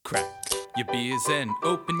your beers and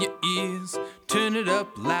open your ears. Turn it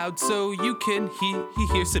up loud so you can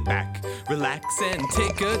hear. Sit back, relax, and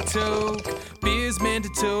take a toke. Beer's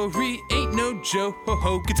mandatory, ain't no joke.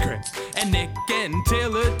 It's Graham and Nick and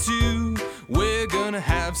Taylor too. We're gonna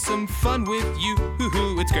have some fun with you.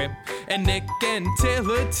 It's Graham and Nick and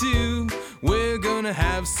Taylor too. We're gonna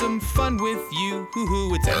have some fun with you.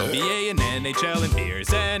 It's NBA and NHL and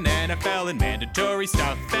beers and NFL and mandatory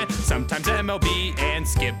stuff and sometimes MLB and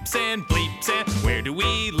skips and bleeps and where do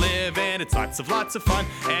we live, and it's lots of fun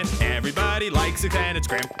and everybody likes it, and it's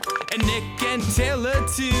Graham and Nick and Taylor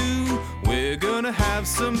too. We're gonna have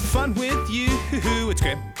some fun with you. It's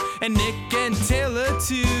Graham and Nick and Taylor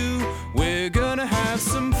too. We're gonna have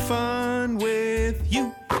some fun with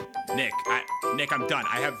you. Nick, I'm done.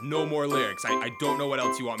 I have no more lyrics. I don't know what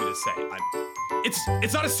else you want me to say.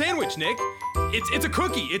 It's not a sandwich, Nick. It's a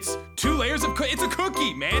cookie. It's 2 layers of it's a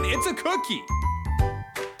cookie, man. It's a cookie.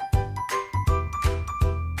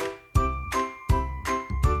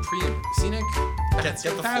 See, Nick? Get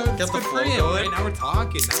the flow going. Right now we're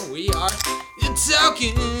talking. Now we are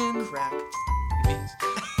talking. Crack.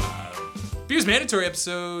 Beers Mandatory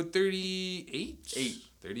episode 38?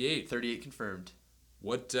 38. 38 confirmed.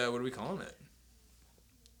 What are we calling it?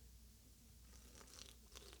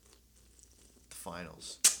 The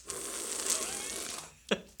finals.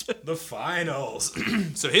 The finals.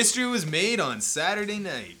 So history was made on Saturday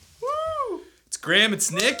night. Woo! It's Graham,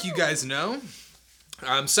 it's Nick, you guys know.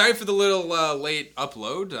 I'm sorry for the little late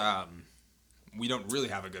upload. We don't really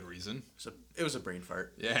have a good reason. It was a brain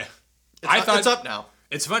fart. Yeah. It's up now.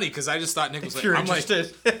 It's funny because I just thought Nick was If you're I'm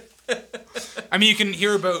interested. I mean, you can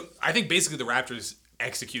hear about, I think basically the Raptors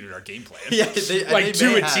executed our game plan. Yeah, they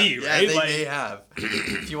to a have. T, right? Yeah, they have.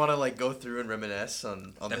 If you want to go through and reminisce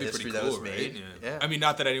on the That'd be history pretty that cool, was made. right? Yeah. I mean,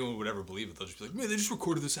 not that anyone would ever believe it. They'll just be like, man, they just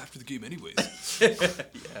recorded this after the game anyways.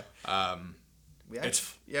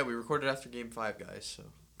 Yeah. We recorded after Game 5, guys. So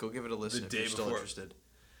go give it a listen if you're still interested.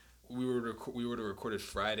 We would have recorded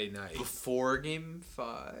Friday night. Before Game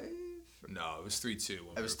 5? No, it was 3-2.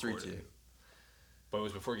 It was 3-2. But it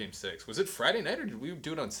was before Game 6. Was it Friday night or did we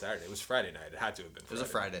do it on Saturday? It was Friday night. It had to have been Friday. It was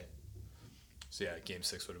a Friday. So yeah, Game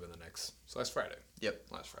 6 would have been the next. So last Friday. Yep.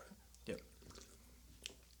 Last Friday. Yep.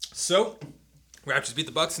 So, Raptors beat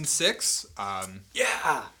the Bucks in 6.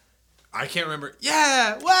 Yeah! I can't remember.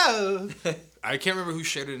 Yeah! Whoa! I can't remember who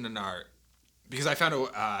shared it in our... Because I found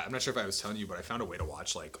I'm not sure if I was telling you, but I found a way to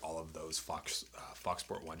watch all of those Fox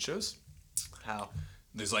Sport 1 shows. How?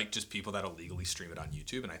 There's just people that illegally stream it on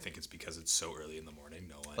YouTube, and I think it's because it's so early in the morning.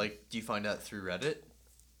 No one. Do you find out through Reddit?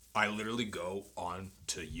 I literally go on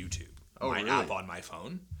to YouTube, my really? app on my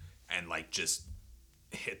phone, and just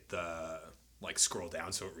hit the scroll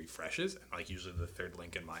down so it refreshes. And usually the third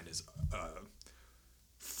link in mine is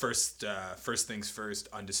first things first,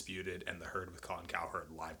 undisputed, and the Herd with Colin Cowherd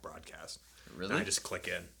live broadcast. Really? And I just click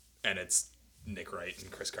in, and it's Nick Wright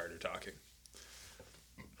and Chris Carter talking.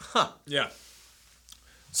 Huh. Yeah.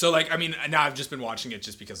 So, I mean, now I've just been watching it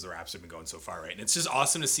just because the Raps have been going so far, right? And it's just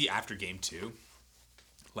awesome to see after Game 2,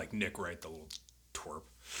 Nick Wright, the little twerp.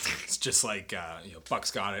 It's just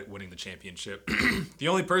Bucks got it, winning the championship. The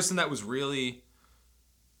only person that was really...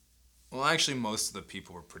 Well, actually, most of the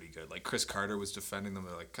people were pretty good. Chris Carter was defending them.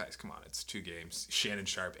 They're like, guys, come on, it's 2 games. Shannon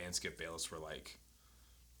Sharp and Skip Bayless were like,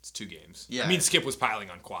 it's 2 games. Yeah. I mean, Skip was piling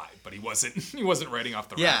on Kawhi, but he wasn't writing off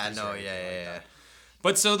the Raptors. Yeah, no, yeah.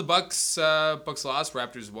 But so the Bucks lost,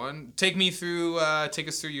 Raptors won. Take us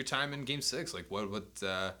through your time in Game 6. What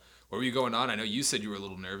were you going on? I know you said you were a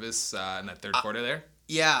little nervous in that third quarter there.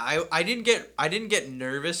 Yeah, I didn't get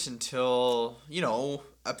nervous until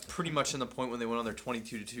pretty much in the point when they went on their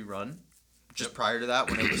 22-2 run. Just prior to that,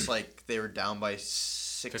 when it was they were down by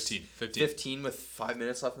 15 with 5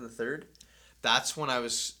 minutes left in the third. That's when I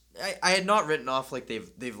had not written off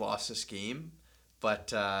they've lost this game,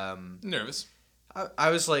 but nervous. I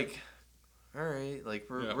was like, all right,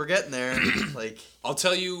 we're getting there. I'll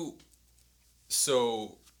tell you,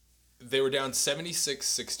 so they were down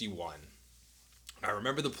 76-61. I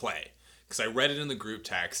remember the play because I read it in the group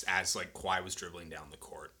text as Kawhi was dribbling down the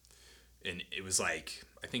court, and it was I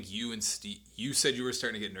think you and Steve, you said you were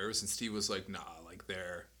starting to get nervous, and Steve was like, nah,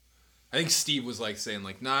 they're. I think Steve was saying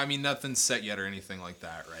nah, I mean nothing's set yet or anything like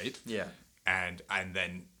that, right? Yeah. And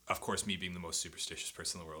then of course me being the most superstitious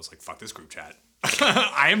person in the world was fuck this group chat.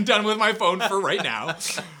 I am done with my phone for right now.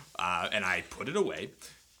 And I put it away.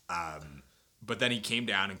 But then he came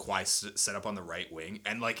down and Kawhi set up on the right wing.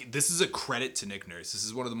 And this is a credit to Nick Nurse. This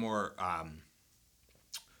is one of the more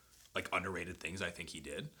underrated things I think he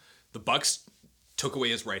did. The Bucks took away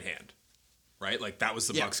his right hand. Right? That was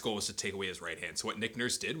the Bucks' goal, was to take away his right hand. So what Nick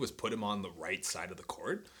Nurse did was put him on the right side of the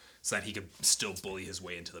court. so that he could still bully his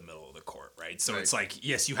way into the middle of the court, right? So it's like,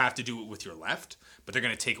 yes, you have to do it with your left, but they're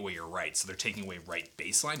going to take away your right. So they're taking away right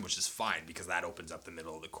baseline, which is fine because that opens up the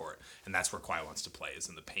middle of the court. And that's where Kawhi wants to play, is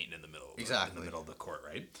in the paint in the middle in the middle of the court,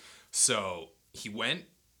 right? So he went,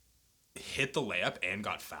 hit the layup and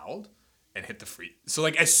got fouled and hit the free. So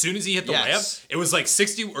like as soon as he hit the layup, it was like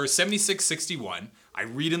 76-61. I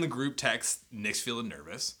read in the group text, Knicks feeling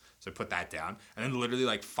nervous. So I put that down. And then literally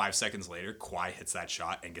like 5 seconds later, Kawhi hits that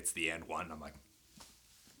shot and gets the and one. And I'm like,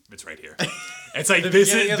 it's right here. It's like,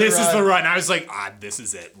 this is the run. I was like, this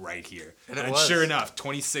is it right here. And sure enough,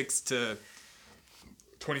 26 to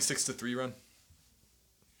 3 run.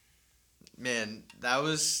 Man, that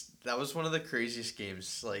was one of the craziest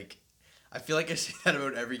games. Like, I feel like I say that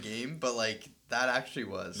about every game, but like that actually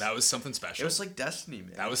was. That was something special. It was like destiny,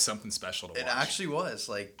 man. That was something special to watch. It actually was.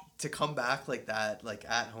 Like, to come back like that, like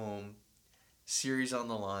at home, series on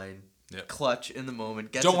the line, clutch in the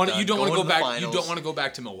moment. You don't want to go back. You don't want to go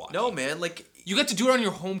back to Milwaukee. No, man. Like, you got to do it on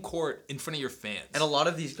your home court in front of your fans. And a lot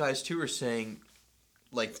of these guys too are saying,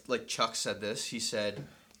 like Chuck said this. He said,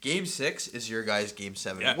 Game 6 is your guys' Game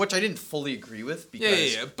 7, which I didn't fully agree with.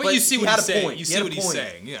 Because, But you see what he's saying. You see what he's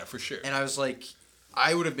saying. Yeah, for sure. And I was like,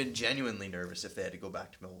 I would have been genuinely nervous if they had to go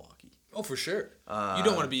back to Milwaukee. Oh, for sure. You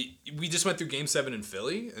don't want to be. We just went through Game 7 in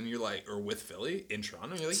Philly, and you're like, or with Philly in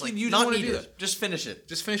Toronto. You're like, you don't want to do that. Just finish it.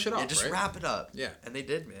 Just finish it off. Just wrap it up. Yeah, and they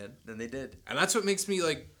did, man. And they did. And that's what makes me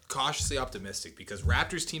like cautiously optimistic because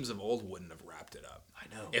Raptors teams of old wouldn't have wrapped it up.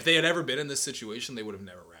 I know. If they had ever been in this situation, they would have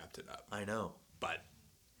never wrapped it up. I know. But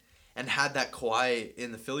and had that Kawhi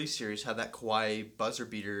in the Philly series, had that Kawhi buzzer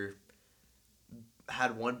beater.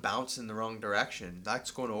 Had one bounce in the wrong direction.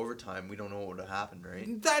 That's going to overtime. We don't know what would have happened,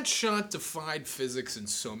 right? That shot defied physics in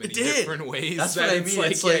so many different ways. That's what I mean.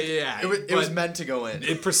 It's like, it was meant to go in.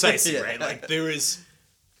 Precisely, right? Like there is,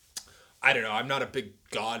 I don't know. I'm not a big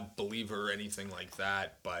God believer or anything like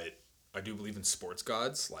that, but I do believe in sports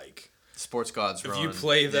gods. Like sports gods. If you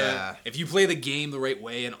play the game the right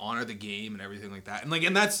way and honor the game and everything like that, and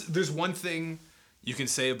there's one thing you can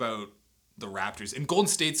say about the Raptors, and Golden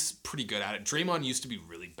State's pretty good at it. Draymond used to be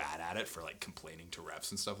really bad at it for like complaining to refs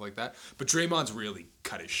and stuff like that, but Draymond's really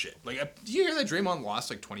cut his shit. Like, do you hear that Draymond lost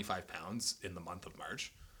like 25 pounds in the month of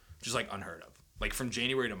March? Which is like unheard of. Like from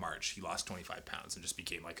January to March, he lost 25 pounds and just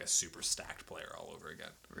became like a super stacked player all over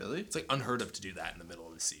again. Really? It's like unheard of to do that in the middle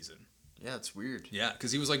of the season. Yeah, it's weird. Yeah,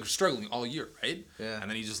 because he was like struggling all year, right? Yeah. And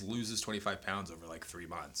then he just loses 25 pounds over like 3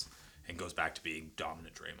 months and goes back to being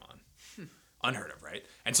dominant Draymond. Unheard of, right?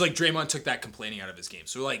 And so like Draymond took that complaining out of his game.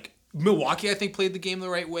 So like Milwaukee, I think, played the game the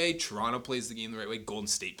right way. Toronto plays the game the right way. Golden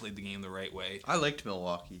State played the game the right way. I liked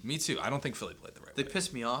Milwaukee. Me too. I don't think Philly played the right way. They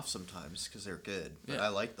piss me off sometimes because they're good, but I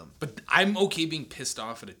like them. But I'm okay being pissed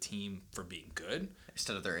off at a team for being good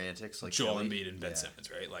instead of their antics, like Joel Embiid and Ben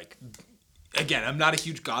Simmons, right? Like, again, I'm not a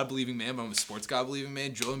huge God-believing man, but I'm a sports God-believing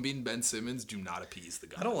man. Joel Embiid and Ben Simmons do not appease the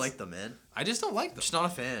gods. I don't like them, man. I just don't like them. Just not a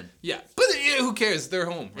fan. Yeah, but who cares? They're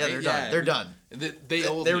home, right? Yeah, they're done. They're done.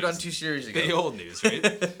 They were done 2 series ago. They old news, right?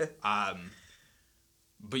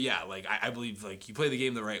 But yeah, like I believe like you play the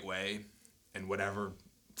game the right way, and whatever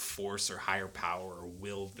force or higher power or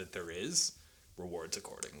will that there is, rewards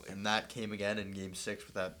accordingly. And that came again in Game 6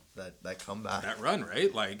 with that comeback. That run,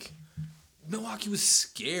 right? Like Milwaukee was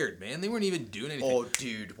scared, man. They weren't even doing anything. Oh,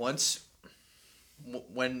 dude, once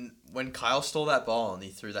when Kyle stole that ball and he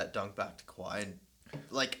threw that dunk back to Kawhi, and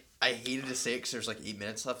like I hated to say it because there's like 8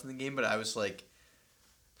 minutes left in the game, but I was like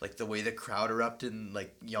the way the crowd erupted and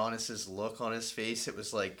like Giannis's look on his face, it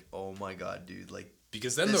was like, oh my god, dude, like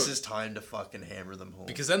because then this is time to fucking hammer them home.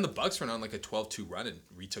 Because then the Bucks went on like a 12-2 run and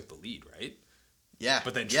retook the lead, right? Yeah.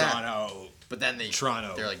 But then Toronto. But then they're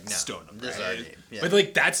like, no, stoned them. This is our game. Yeah. But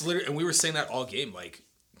like that's literally, and we were saying that all game. Like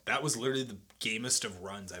that was literally the gamest of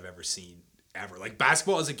runs I've ever seen. Ever. Like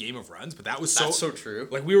basketball is a game of runs, but that's so true.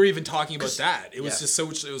 Like we were even talking about that. It was just so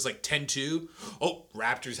much. It was like 10-2. Oh,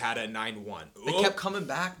 Raptors had a 9-1. They kept coming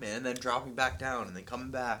back, man, then dropping back down, and then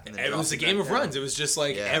coming back. And then it was a game of runs. It was just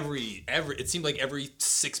like every. It seemed like every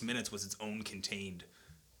 6 minutes was its own contained,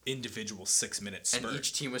 individual 6-minute spurt. And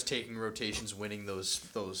each team was taking rotations, winning those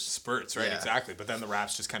spurts, right? Yeah. Exactly. But then the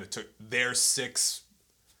Raps just kind of took their 6.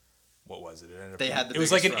 What was it? It ended up. They had the. It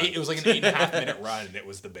was like an 8. It was like an 8.5 minute run, and it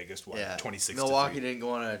was the biggest one. Yeah. 26. Milwaukee didn't go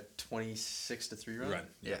on a 26-3 run.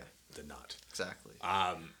 Yeah. Did not. Exactly.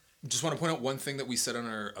 Just want to point out one thing that we said on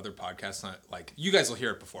our other podcast. Not like you guys will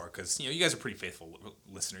hear it before because you guys are pretty faithful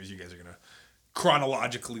listeners. You guys are gonna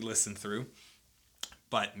chronologically listen through.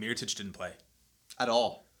 But Mirotić didn't play at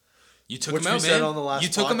all. You took him out, man. You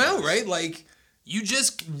took him out, right? Like. You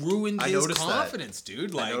just ruined his confidence,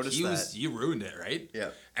 dude. Like you ruined it, right? Yeah.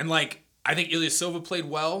 And like I think Ilyasova played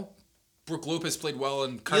well. Brook Lopez played well.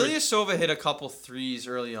 And Ilyasova hit a couple threes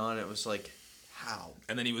early on. It was like, how?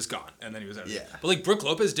 And then he was gone. And then he was out. Yeah. But like Brook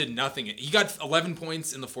Lopez did nothing. He got 11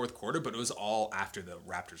 points in the fourth quarter, but it was all after the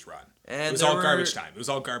Raptors run. And it was all garbage time. It was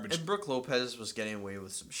all garbage. And Brook Lopez was getting away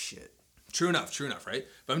with some shit. True enough, right?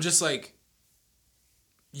 But I'm just like,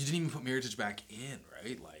 you didn't even put Mirotic back in,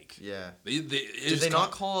 right? Like, yeah. Did they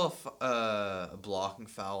not call a blocking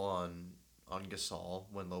foul on Gasol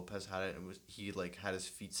when Lopez had it? And he like had his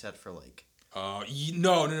feet set for like.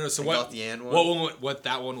 No. So what? Got the and one? What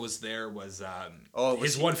that one was there was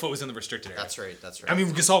his 1 foot was in the restricted area. That's right. I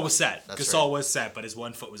mean, Gasol was set. Was set, but his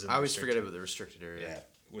 1 foot was in the restricted area. I always forget about the restricted area. Yeah,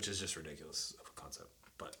 which is just ridiculous of a concept.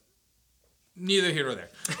 But neither here nor there.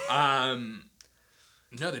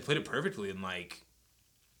 No, they played it perfectly, and like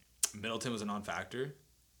Middleton was a non-factor.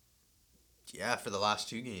 Yeah, for the last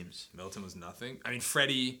 2 games. Middleton was nothing. I mean,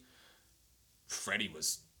 Freddie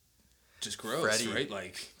was just gross, right?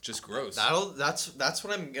 Like, just gross. That's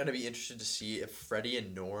what I'm gonna be interested to see if Freddie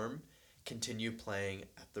and Norm continue playing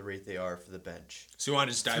at the rate they are for the bench. So you want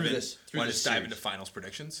to just dive into finals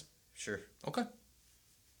predictions? Sure. Okay.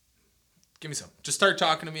 Give me some. Just start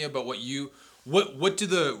talking to me about what do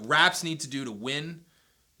the Raps need to do to win?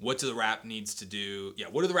 What do the Raps needs to do? Yeah,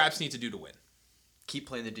 what do the Raps need to do to win? Keep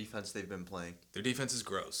playing the defense they've been playing. Their defense is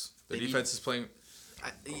gross. Their defense is playing.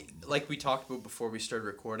 Like we talked about before we started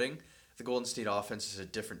recording, the Golden State offense is a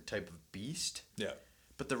different type of beast. Yeah.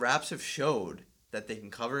 But the Raps have showed that they can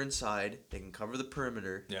cover inside, they can cover the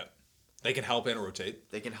perimeter. Yeah. They can help and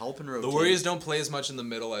rotate. The Warriors don't play as much in the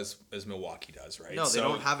middle as Milwaukee does, right? No, they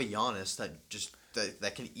don't have a Giannis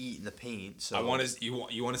that can eat in the paint. So you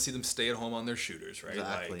want to see them stay at home on their shooters, right?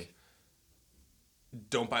 Exactly. Like,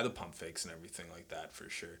 don't buy the pump fakes and everything like that for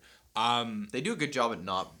sure. They do a good job at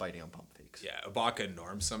not biting on pump fakes. Yeah, Ibaka and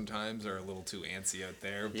Norm sometimes are a little too antsy out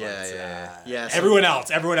there. But, yeah. Everyone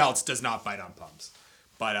else does not bite on pumps.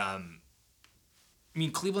 But I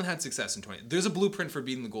mean, Cleveland had success in 20. There's a blueprint for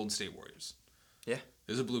beating the Golden State Warriors. Yeah.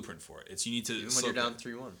 There's a blueprint for it. It's you need to even when you're down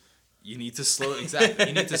 3-1. You need to slow exactly.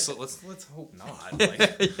 You need to slow. Let's hope not.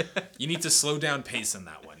 Like, you need to slow down pace in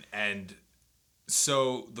that one. And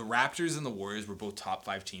so the Raptors and the Warriors were both top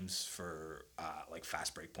 5 teams for like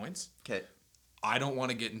fast break points. Okay. I don't want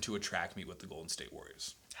to get into a track meet with the Golden State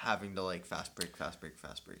Warriors. Having to like fast break.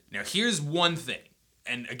 Now here's one thing,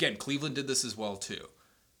 and again, Cleveland did this as well too.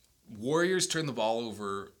 Warriors turn the ball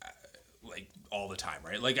over like all the time,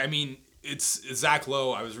 right? Like I mean. It's Zach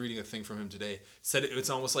Lowe. I was reading a thing from him today. Said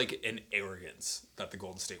it's almost like an arrogance that the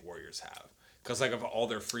Golden State Warriors have, because like of all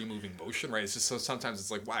their free moving motion, right? It's just so sometimes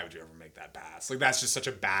it's like, why would you ever make that pass? Like that's just such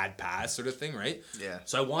a bad pass, sort of thing, right? Yeah.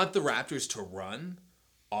 So I want the Raptors to run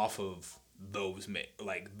off of those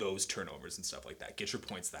turnovers and stuff like that. Get your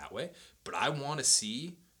points that way, but I want to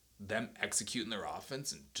see them executing their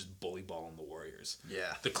offense and just bully balling the Warriors.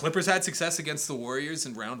 Yeah. The Clippers had success against the Warriors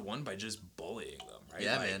in round 1 by just bullying them. Right?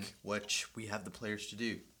 Yeah, man. Which we have the players to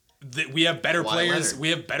do. We have better players. Leonard. We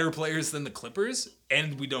have better players than the Clippers,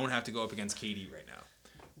 and we don't have to go up against KD right now.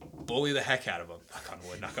 Bully the heck out of them.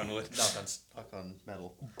 Knock on wood. Knock on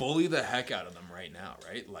metal. Bully the heck out of them right now,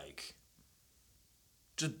 right? Like,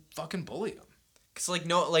 just fucking bully them. Cause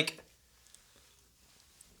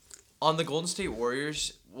on the Golden State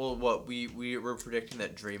Warriors, well, what we were predicting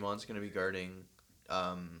that Draymond's gonna be guarding,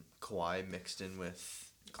 Kawhi mixed in with.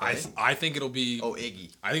 I think it'll be. Oh,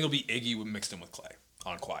 Iggy. I think it'll be Iggy mixed in with Clay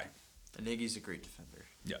on Kawhi. And Iggy's a great defender.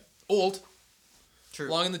 Yeah. Old. True.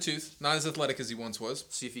 Long in the tooth. Not as athletic as he once was.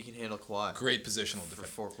 See if he can handle Kawhi. Great positional defender.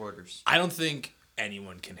 For 4 quarters. I don't think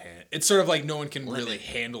anyone can handle. It's sort of like no one can really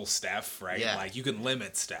handle Steph, right? Yeah. Like you can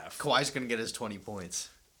limit Steph. Kawhi's gonna get his 20 points.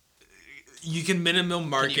 You can minimum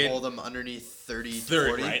market. Can you hold him underneath 30 to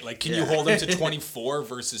 40? Right? Like, can you hold him to 24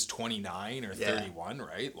 versus 29 or 31,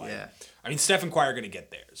 right? Like, yeah. I mean, Steph and Kawhi are going to get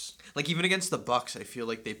theirs. Like, even against the Bucks, I feel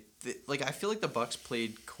like I feel like the Bucks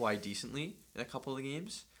played Kawhi decently in a couple of the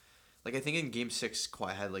games. Like, I think in Game 6,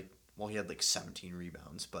 Kawhi had, he had 17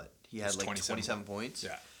 rebounds, but he had, 27 points.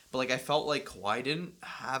 Yeah. But, I felt like Kawhi didn't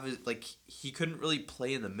have it, he couldn't really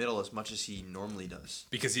play in the middle as much as he normally does.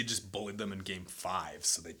 Because he just bullied them in Game 5,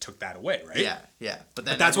 so they took that away, right? Yeah. But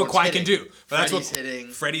that's what Kawhi can do. But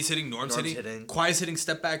Freddie's hitting, Norm's hitting. Kawhi's hitting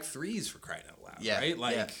step-back threes for crying out loud,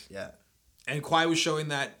 right? Yeah. And Kawhi was showing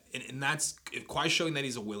that, and that's Kawhi's showing that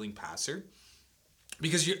he's a willing passer.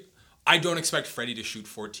 Because I don't expect Freddie to shoot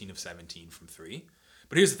 14 of 17 from 3.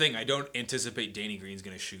 But here's the thing, I don't anticipate Danny Green's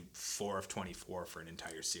going to shoot 4 of 24 for an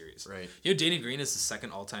entire series. Right. You know, Danny Green is the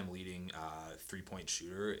second all-time leading three-point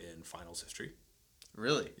shooter in finals history.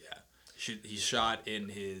 Really? Yeah. He's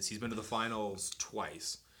been to the finals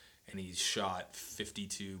twice, and he's shot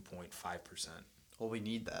 52.5%. Well, we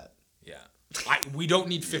need that. Yeah. We don't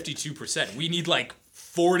need 52%. We need like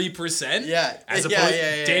 40%. Yeah. As opposed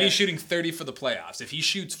Danny's shooting 30 for the playoffs. If he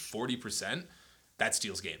shoots 40%, that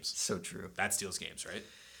steals games. So true. That steals games, right?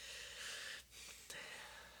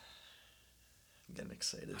 I'm getting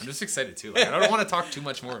excited. I'm just excited too. Like, I don't want to talk too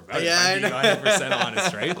much more about it. I know. I'm being 100%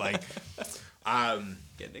 honest, right? Like,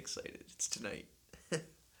 getting excited. It's tonight.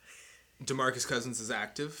 DeMarcus Cousins is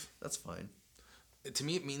active. That's fine. To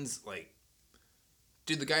me, it means like,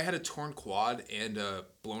 dude, the guy had a torn quad and a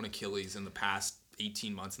blown Achilles in the past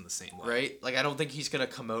 18 months in the same leg. Right? Like, I don't think he's going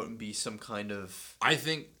to come out and be some kind of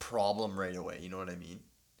problem right away. You know what I mean?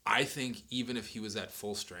 I think even if he was at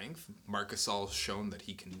full strength, Marc Gasol's shown that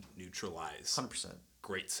he can neutralize 100%.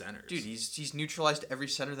 Great centers. Dude, he's neutralized every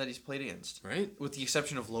center that he's played against. Right? With the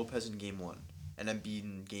exception of Lopez in game 1 and Embiid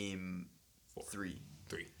in game 3.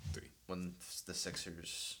 Three. When the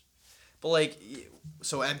Sixers... But, like,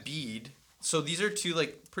 so Embiid... So these are two,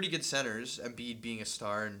 like, pretty good centers. Embiid being a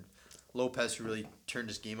star and Lopez, who really turned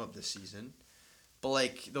his game up this season. But,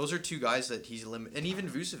 like, those are two guys that he's limited. And even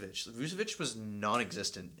Vucevic. Vucevic was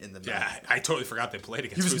non-existent in the match. Yeah, I totally forgot they played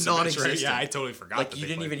against Vucevic. He was non-existent. Right? Yeah, I totally forgot like, you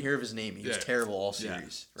didn't even hear of his name. He was terrible all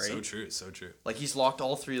series, right? So true. Like, he's locked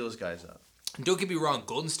all three of those guys up. Don't get me wrong.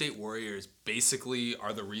 Golden State Warriors basically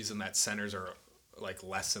are the reason that centers are like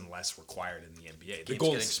less and less required in the NBA. The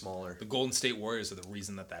game's getting smaller. The Golden State Warriors are the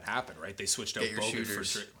reason that happened, right? They switched out Bogut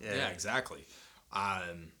for yeah, exactly.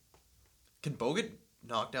 Can Bogut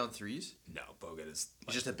knock down threes? No, Bogut is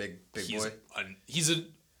he's just a big boy. He's a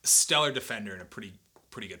stellar defender and a pretty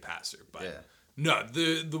good passer. But yeah. No,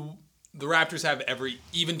 the Raptors have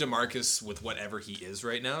even DeMarcus with whatever he is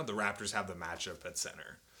right now. The Raptors have the matchup at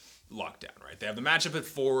center locked down, right? They have the matchup at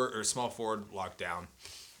forward or small forward locked down.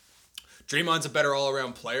 Draymond's a better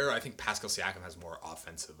all-around player. I think Pascal Siakam has more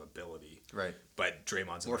offensive ability. Right. But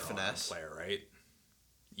Draymond's more a better finesse player, right?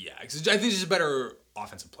 Yeah. I think he's a better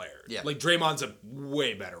offensive player. Yeah. Like, Draymond's a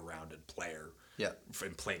way better rounded player. Yeah.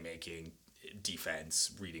 In playmaking,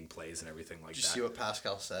 defense, reading plays, and everything like that. Did you see what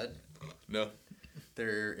Pascal said? No.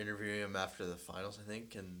 They're interviewing him after the finals, I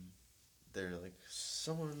think, and they're like,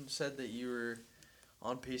 someone said that you were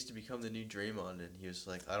on pace to become the new Draymond, and he was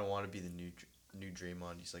like, I don't want to be the new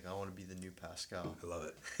Draymond. He's like, I want to be the new Pascal. I love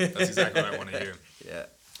it. That's exactly what I want to hear. Yeah.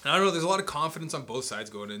 And I don't know. There's a lot of confidence on both sides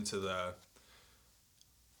going into the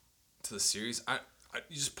series.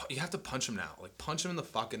 You have to punch him now. Like, punch him in the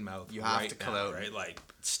fucking mouth. You have to come out, right? Like,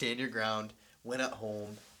 stand your ground. Win at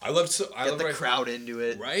home. I love the crowd into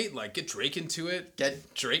it. Right? Like, get Drake into it.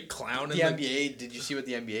 Get Drake clowning the NBA. Did you see what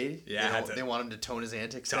the NBA? Yeah, they want him to tone his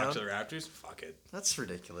antics down. Talk to the Raptors. Fuck it. That's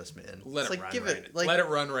ridiculous, man. Let it run. Like, let it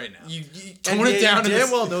run right now. You tone it down. You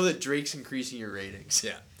damn well know that Drake's increasing your ratings.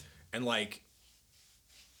 Yeah, and like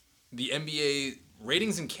the NBA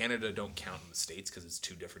ratings in Canada don't count in the States because it's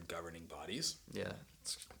two different governing bodies. Yeah,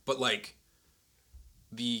 but like.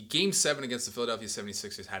 The Game 7 against the Philadelphia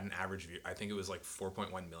 76ers had an average view. I think it was like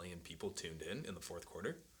 4.1 million people tuned in the fourth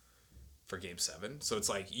quarter for Game 7. So it's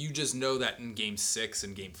like you just know that in Game 6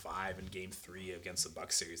 and Game 5 and Game 3 against the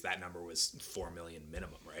Bucks series, that number was 4 million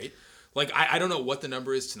minimum, right? Like, I don't know what the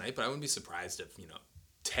number is tonight, but I wouldn't be surprised if,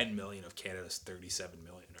 10 million of Canada's 37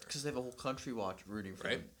 million. Because they have a whole country rooting for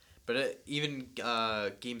right? them. But even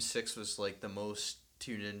Game 6 was like the most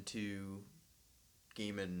tuned into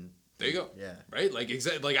game in... There you go. Yeah. Right? Like,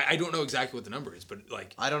 exactly. Like, I don't know exactly what the number is, but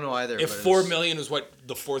like... I don't know either. If 4 million is what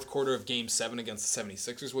the fourth quarter of Game 7 against the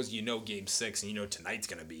 76ers was, Game 6, and tonight's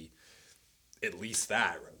going to be at least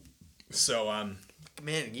that. Right? So,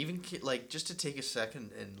 Man, even, like, just to take a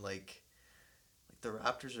second and, like the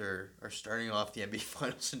Raptors are starting off the NBA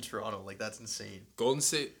Finals in Toronto. Like, that's insane. Golden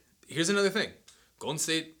State... Here's another thing. Golden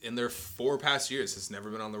State, in their 4 past years, has never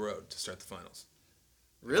been on the road to start the finals.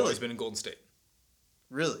 Really? They've always been in Golden State.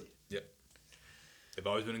 Really? Yep. They've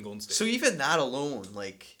always been in Golden State. So even that alone,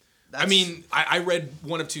 like... I mean, I read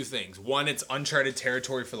one of two things. One, it's uncharted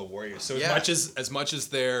territory for the Warriors. So as much as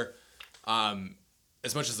the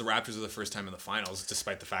Raptors are the first time in the finals,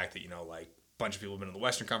 despite the fact that, like, a bunch of people have been in the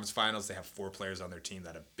Western Conference Finals, they have 4 players on their team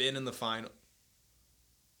that have been in the final.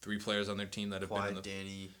 3 players on their team that have been in the...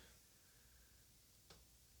 Danny.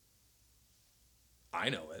 I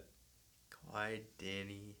know it. Kawhi,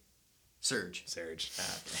 Danny... Serge.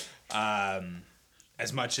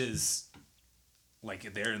 As much as,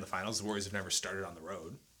 like, they're in the finals, the Warriors have never started on the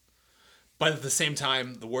road. But at the same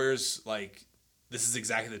time, the Warriors, like, this is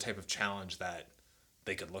exactly the type of challenge that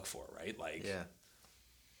they could look for, right? Like, yeah.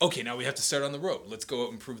 Okay, now we have to start on the road. Let's go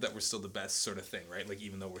out and prove that we're still the best sort of thing, right? Like,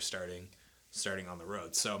 even though we're starting on the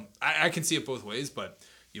road. So I can see it both ways, but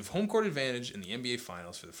You have home court advantage in the NBA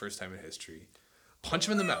Finals for the first time in history. Punch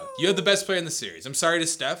him in the mouth. You have the best player in the series. I'm sorry to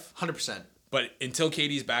Steph. 100%. But until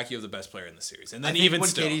KD's back, you have the best player in the series. And then when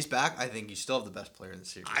KD's back, I think you still have the best player in the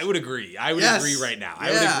series. I would agree. I would agree right now.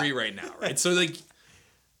 I would agree right now, right? So, like,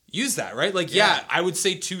 use that, right? Like, yeah, I would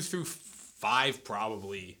say 2 through 5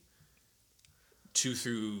 probably. 2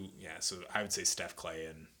 through, so I would say Steph, Clay,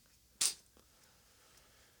 and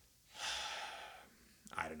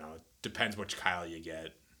I don't know. It depends which Kyle you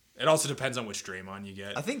get. It also depends on which Draymond you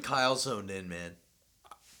get. I think Kyle's zoned in, man.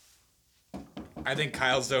 I think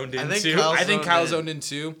Kyle's zoned in, too. I think Kyle's zoned in,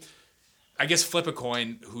 too. I guess flip a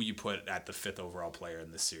coin who you put at the 5th overall player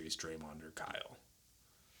in this series, Draymond or Kyle.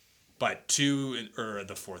 But 2, or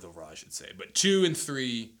the 4th overall, I should say. But 2 and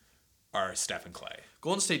 3 are Steph and Clay.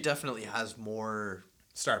 Golden State definitely has more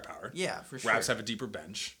star power. Yeah, for sure. Raps have a deeper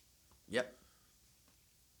bench. Yep.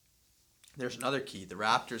 There's another key. The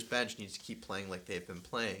Raptors bench needs to keep playing like they've been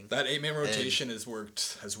playing. That 8-man rotation has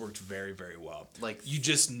worked very, very well. Like, you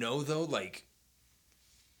just know though, like,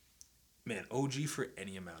 man, OG for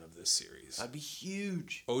any amount of this series. That'd be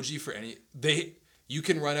huge. OG for any you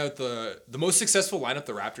can run out the most successful lineup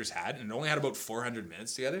the Raptors had, and it only had about 400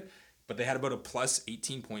 minutes together, but they had about a plus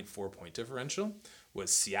 18.4 point differential.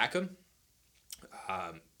 Was Siakam,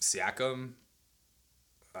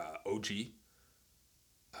 OG,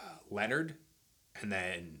 Leonard, and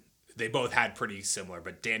then they both had pretty similar,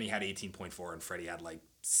 but Danny had 18.4 and Freddie had like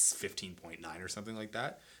 15.9 or something like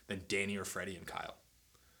that. Then Danny or Freddie and Kyle.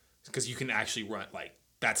 Because you can actually run, like,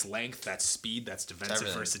 that's length, that's speed, that's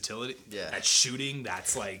defensive versatility, that's shooting,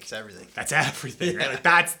 that's like... It's everything. That's everything, right? Like,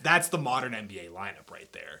 that's the modern NBA lineup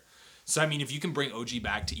right there. So, I mean, if you can bring OG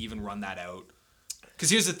back to even run that out...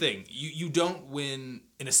 Because here's the thing. You don't win...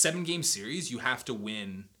 In a 7-game series, you have to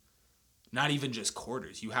win not even just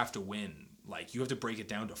quarters. You have to win... Like, you have to break it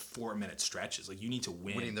down to 4-minute stretches. Like, you need to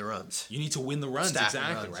win... Winning the runs. You need to win the runs,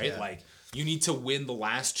 exactly, right? Yeah. Like... You need to win the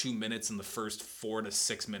last 2 minutes in the first 4 to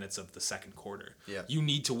 6 minutes of the second quarter. Yeah. You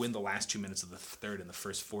need to win the last 2 minutes of the third and the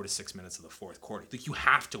first 4 to 6 minutes of the fourth quarter. Like, you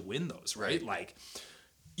have to win those, right? Like,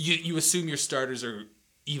 you assume your starters are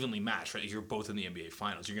evenly matched, right? You're both in the NBA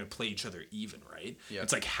Finals. You're going to play each other even, right? Yeah.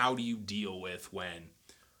 It's like, how do you deal with when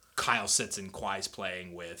Kyle sits and Kawhi's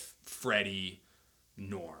playing with Freddie,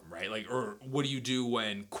 Norm, right? Like, or what do you do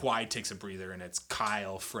when Kawhi takes a breather and it's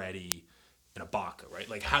Kyle, Freddie, and Ibaka, right?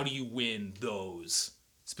 Like, how do you win those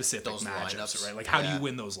specific matchups, lineups, right? Like, how do you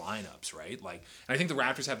win those lineups, right? Like, and I think the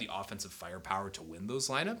Raptors have the offensive firepower to win those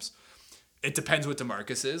lineups. It depends what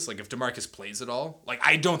DeMarcus is. Like, if DeMarcus plays at all, like,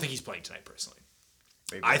 I don't think he's playing tonight, personally.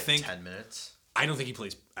 Maybe I think 10 minutes. I don't think he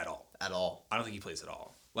plays at all. At all. I don't think he plays at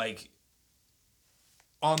all. Like,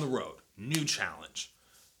 on the road, new challenge.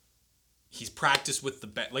 He's practiced with the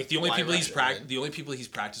bench. Like, the only people he's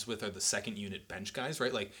practiced with are the second unit bench guys,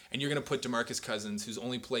 right? Like, and you're gonna put DeMarcus Cousins, who's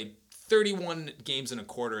only played 31 games and a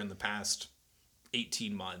quarter in the past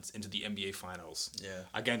 18 months, into the NBA Finals. Yeah.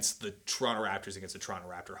 Against the Toronto Raptors, against the Toronto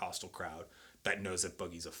Raptor hostile crowd that knows that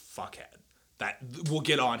Boogie's a fuckhead. That will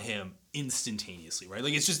get on him instantaneously, right?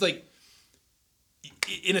 Like, it's just like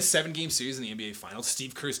in a 7-game series in the NBA Finals,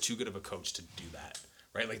 Steve Kerr's too good of a coach to do that,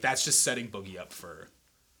 right? Like, that's just setting Boogie up for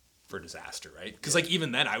disaster, right? Because like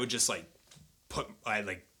even then, I would just like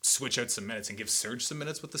switch out some minutes and give Serge some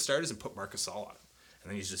minutes with the starters and put Marc Gasol on him, and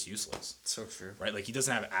then he's just useless. So true, right? Like, he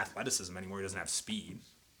doesn't have athleticism anymore. He doesn't have speed.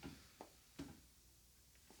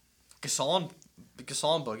 Gasol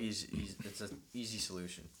and Boogie's it's an easy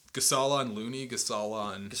solution. Gasol on Looney, Gasol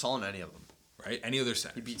on any of them, right? Any of their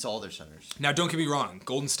centers. He beats all their centers. Now, don't get me wrong.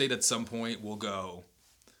 Golden State at some point will go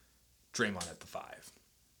Draymond at the 5.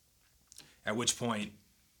 At which point,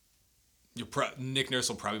 Nick Nurse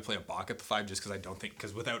will probably play Ibaka at the 5, just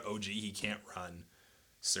because without OG he can't run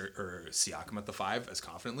Siakam at the 5 as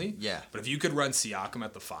confidently. Yeah. But if you could run Siakam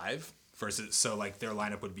at the 5 versus, so like their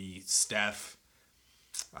lineup would be Steph,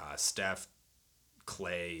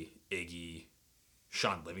 Clay, Iggy,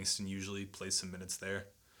 Sean Livingston usually plays some minutes there,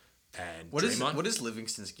 and Draymond. What is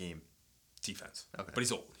Livingston's game? Defense. Okay. But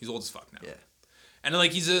he's old. He's old as fuck now. Yeah. And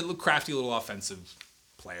like he's a crafty little offensive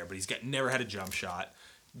player, but he's never had a jump shot.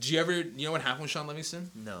 You know what happened with Sean Livingston?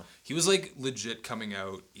 No. He was like legit coming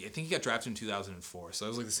out. I think he got drafted in 2004. So that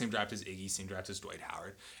was like the same draft as Iggy, same draft as Dwight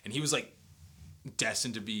Howard. And he was like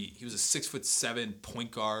destined to be, he was a 6'7"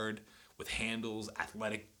 point guard with handles,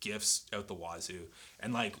 athletic gifts out the wazoo.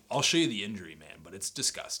 And like, I'll show you the injury, man, but it's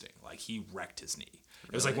disgusting. Like, he wrecked his knee.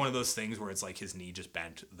 Really? It was like one of those things where it's like his knee just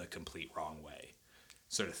bent the complete wrong way,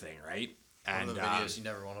 sort of thing, right? And one of the videos you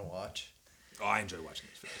never want to watch. Oh, I enjoy watching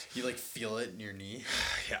these videos. You like feel it in your knee.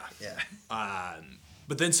 Yeah. Yeah.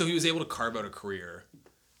 But then, so he was able to carve out a career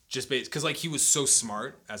just because like he was so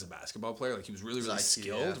smart as a basketball player, like he was really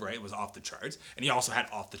skilled, right? It was off the charts, and he also had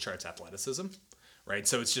off the charts athleticism, right?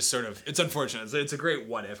 So it's just sort of it's unfortunate. It's a great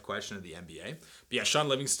what if question of the NBA. But yeah, Sean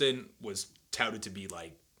Livingston was touted to be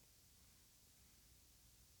like,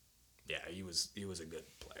 yeah, he was a good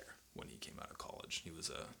player when he came out of college. He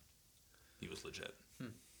was legit.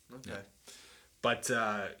 Okay. Yeah. But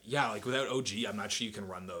yeah, like without OG, I'm not sure you can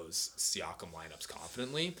run those Siakam lineups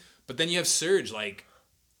confidently. But then you have Serge, like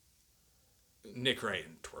Nick Wright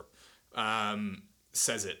and Twerp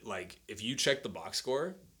says it, like if you check the box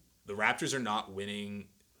score, the Raptors are not winning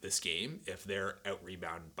this game if they're out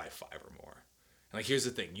rebounded by 5 or more. And like here's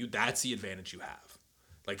the thing, that's the advantage you have.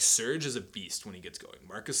 Like Serge is a beast when he gets going.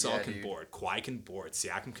 Marcus Gasol can board, Kawhi can board,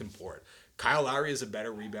 Siakam can board. Kyle Lowry is a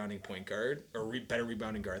better rebounding point guard or better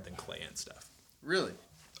rebounding guard than Clay and Steph. Really?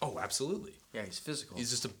 Oh, absolutely. Yeah, he's physical.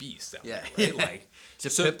 He's just a beast that way, right? Like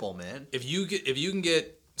he's a pit bull, man. If you can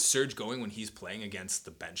get Serge going when he's playing against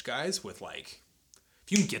the bench guys with like,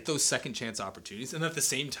 if you can get those second chance opportunities, and at the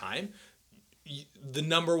same time, the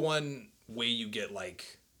number one way you get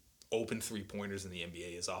like open 3-pointers in the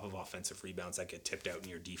NBA is off of offensive rebounds that get tipped out and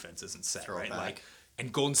your defense isn't set, right? Like,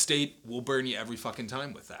 and Golden State will burn you every fucking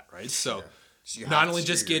time with that, right? So not only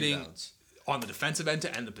just getting rebounds on the defensive end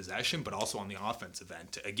to end the possession, but also on the offensive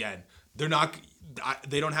end. Again, they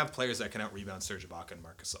don't have players that can out rebound Serge Ibaka and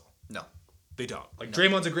Marc Gasol. No, they don't. Like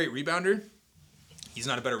Draymond's a great rebounder. He's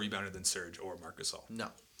not a better rebounder than Serge or Marc Gasol. No,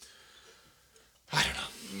 I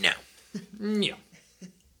don't know. No.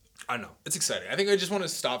 I don't know. It's exciting. I think I just want to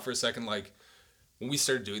stop for a second. Like when we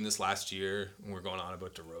started doing this last year, when we were going on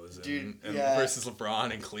about DeRozan versus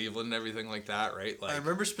LeBron and Cleveland and everything like that, right? Like I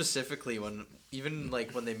remember specifically when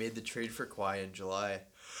they made the trade for Kawhi in July,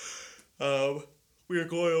 we were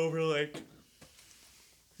going over like,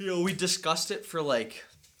 we discussed it for like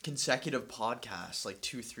consecutive podcasts, like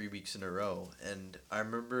 2-3 weeks in a row. And I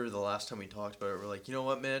remember the last time we talked about it, we're like, you know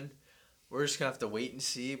what, man? We're just going to have to wait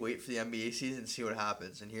for the NBA season and see what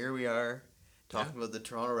happens. And here we are talking about the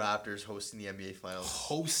Toronto Raptors hosting the NBA Finals.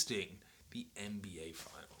 Hosting the NBA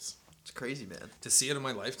Finals. It's crazy, man. To see it in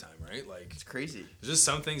my lifetime, right? Like it's crazy. There's just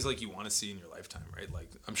some things like you want to see in your lifetime, right?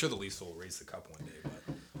 Like I'm sure the Leafs will raise the cup one day,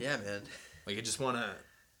 but yeah, man. Like I just want to.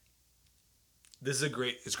 This is a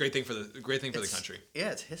great thing for the country.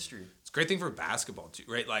 Yeah, it's history. It's a great thing for basketball too,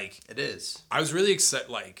 right? Like it is. I was really excited,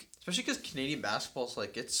 like especially because Canadian basketball's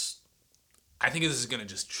like it's. I think this is gonna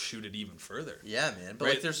just shoot it even further. Yeah, man. But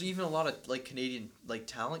like, there's even a lot of like Canadian like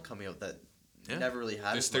talent coming out that never really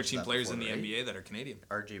had. There's 13 players in the NBA that are Canadian.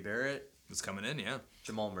 R.J. Barrett is coming in, yeah.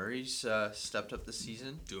 Jamal Murray's stepped up this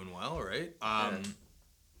season, doing well, right? What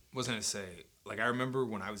was I gonna say? Like I remember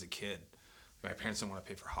when I was a kid, my parents didn't want to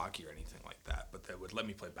pay for hockey or anything like that, but they would let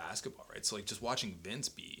me play basketball, right? So like just watching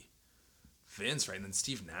Vince, right? And then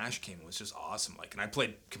Steve Nash came and was just awesome. Like, and I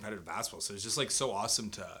played competitive basketball, so it was just like so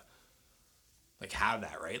awesome to. Like have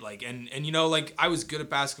that, right? Like and you know, like I was good at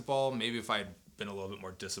basketball. Maybe if I had been a little bit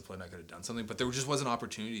more disciplined, I could have done something. But there just wasn't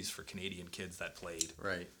opportunities for Canadian kids that played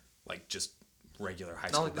like just regular high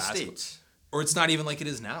school basketball. States. Or it's not even like it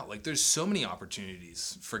is now. Like there's so many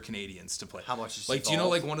opportunities for Canadians to play. How much is like? Do you know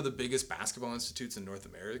like one of the biggest basketball institutes in North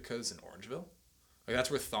America is in Orangeville? Like that's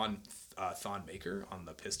where Thon Maker on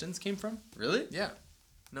the Pistons came from. Really? Yeah.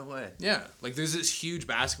 No way. Yeah. Like there's this huge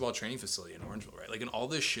basketball training facility in Orangeville, right? Like and all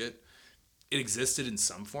this shit. It existed in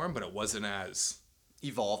some form, but it wasn't as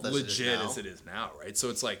evolved as legit as it is now, right? So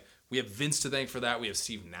it's like we have Vince to thank for that. We have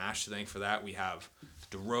Steve Nash to thank for that. We have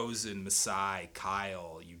DeRozan, Masai,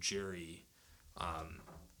 Kyle, Ujiri,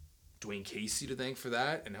 Dwayne Casey to thank for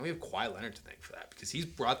that, and now we have Kawhi Leonard to thank for that because he's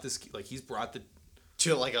brought the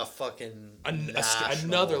to like a fucking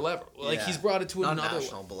another level. Like he's brought it to not another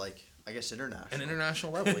national, but like I guess international. An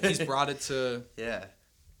international level. Like he's brought it to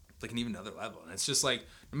like an even another level, and it's just like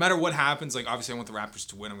no matter what happens, like obviously I want the Raptors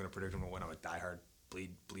to win. I'm gonna predict them to win. I'm a diehard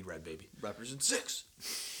bleed red baby. Raptors in 6.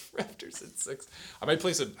 Raptors in 6. I might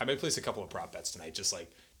place a couple of prop bets tonight, just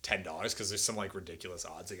like $10 because there's some like ridiculous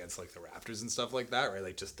odds against like the Raptors and stuff like that, right?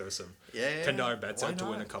 Like just throw some $10 bets out to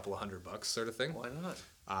win a couple of $100 sort of thing. Why not?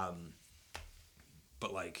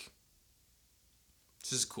 But like.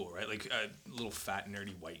 This is cool, right? Like a little fat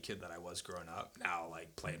nerdy white kid that I was growing up, now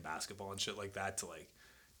like playing basketball and shit like that to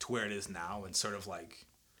where it is now, and sort of like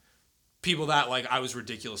people that like I was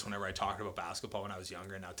ridiculous whenever I talked about basketball when I was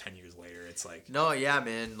younger, and now 10 years later it's like no, yeah,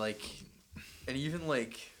 man, like, and even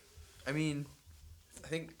like, I mean, I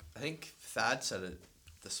think Thad said it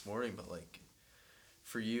this morning, but like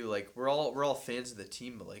for you, like we're all fans of the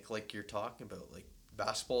team, but like you're talking about, like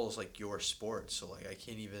basketball is like your sport, so like I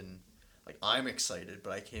can't even like I'm excited,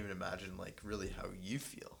 but I can't even imagine like really how you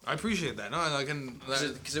feel. I appreciate that. No, like,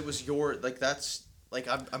 Because it was your like that's like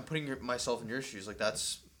I'm putting myself in your shoes. Like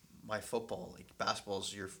that's my football. Like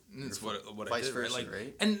basketball's your. It's what vice I did, versa, right?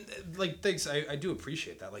 right? And like, thanks. I do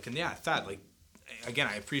appreciate that. Like, and yeah, that like, again,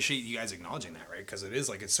 I appreciate you guys acknowledging that, right? Because it is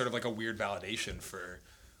like it's sort of like a weird validation for,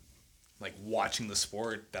 like, watching the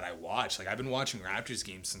sport that I watch. Like I've been watching Raptors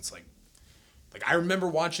games since like I remember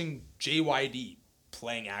watching JYD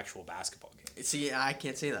playing actual basketball games. See, I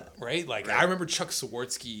can't say that. Right? Like I remember Chuck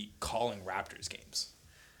Swiderski calling Raptors games.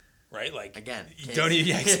 Right? Like Again, you don't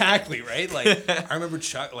even exactly, right? Like I remember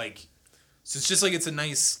Chuck like so it's just like it's a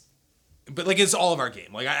nice but like it's all of our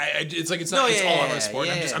game. Like I it's like it's not it's all of our sport.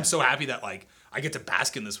 Yeah, I'm so happy that like I get to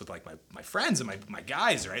bask in this with like my friends and my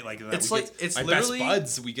guys, right? Like It's like it's my literally best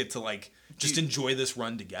buds. We get to like just enjoy this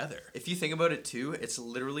run together. If you think about it too, it's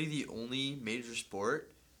literally the only major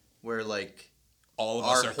sport where like all of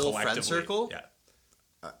us our are whole collectively friend circle yeah.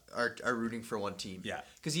 Are rooting for one team. Yeah.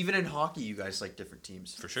 Because even in hockey, you guys like different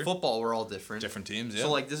teams. For sure. Football, we're all different. Different teams, yeah.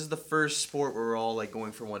 So like this is the first sport where we're all like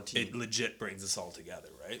going for one team. It legit brings us all together,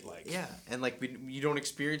 right? Like Yeah, and like you don't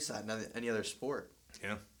experience that in any other sport.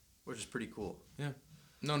 Yeah. Which is pretty cool. Yeah.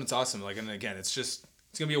 No, and it's awesome. Like, and again, it's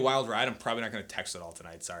gonna be a wild ride. I'm probably not gonna text it all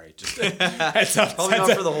tonight. Sorry, just heads up. Probably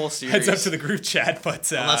not for the whole series. Heads up to the group chat,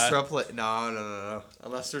 but unless they're up like no.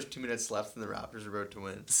 Unless there's 2 minutes left and the Raptors are about to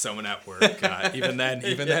win. Someone at work, even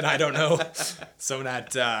then, I don't know. Someone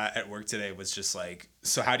at work today was just like,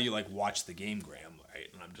 "So how do you like watch the game, Graham?" Right?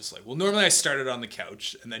 And I'm just like, "Well, normally I started on the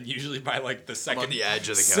couch, and then usually by like the second on the edge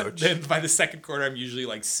of the couch. Then by the second quarter, I'm usually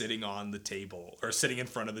like sitting on the table or sitting in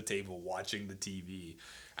front of the table watching the TV."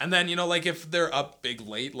 And then, like, if they're up big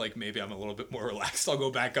late, like, maybe I'm a little bit more relaxed. I'll go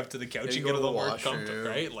back up to the couch and get a little more comfortable,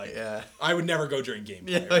 right? Like, yeah. I would never go during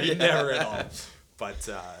gameplay, right? Never at all. But,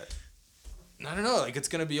 I don't know. Like, it's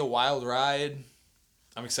going to be a wild ride.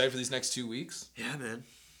 I'm excited for these next 2 weeks. Yeah, man.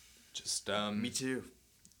 Just, Me too.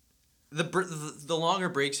 The longer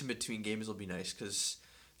breaks in between games will be nice, because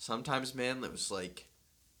sometimes, man, it was like,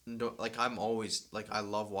 I'm always, like, I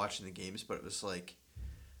love watching the games, but it was like,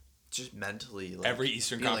 just mentally, like every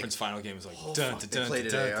Eastern Conference final game is like, they play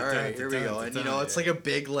today. All right, here we go. And it's like a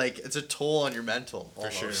big, like, it's a toll on your mental.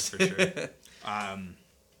 Almost. For sure.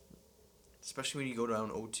 Especially when you go down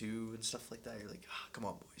 0-2 and stuff like that. You're like, come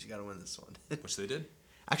on, boys, you gotta win this one. Which they did.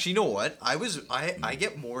 Actually, you know what? I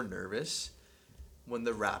get more nervous when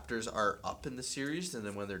the Raptors are up in the series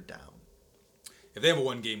than when they're down. If they have a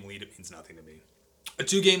 1-game lead, it means nothing to me. A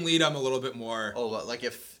 2-game lead, I'm a little bit more. Oh, like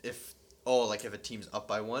if a team's up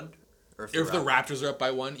by 1. Or if the Raptors are up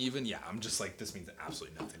by 1, even, yeah, I'm just like, this means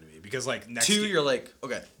absolutely nothing to me. Because, like, next 2, you're like,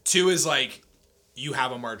 okay. 2 is like, you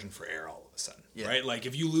have a margin for error all of a sudden, right? Like,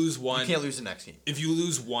 if you lose 1... You can't lose the next game. If you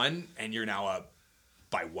lose 1 and you're now up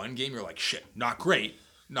by 1 game, you're like, shit, not great,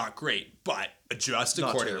 but adjust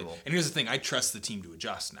accordingly. Terrible. And here's the thing, I trust the team to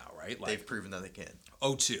adjust now, right? Like, they've proven that they can.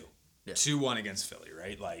 0-2. Yeah. 2-1 against Philly,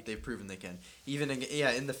 right? Like, they've proven they can. Even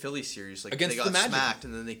in the Philly series, like, against they got the Magic. smacked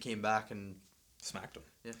and then they came back and... Smacked them.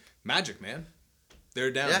 Yeah. Magic, man. They're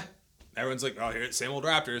down. Yeah. Everyone's like, oh, here, same old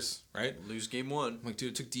Raptors, right? Lose game 1. I'm like,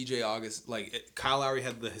 dude, it took DJ August. Like, Kyle Lowry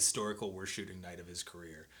had the historical worst shooting night of his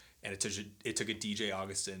career. And it took a DJ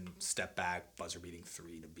Augustin step back, buzzer beating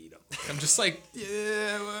 3 to beat him. I'm just like,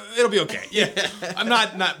 yeah, it'll be okay. Yeah. I'm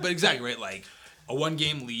not, but exactly, right? Like, a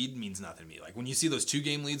 1-game lead means nothing to me. Like, when you see those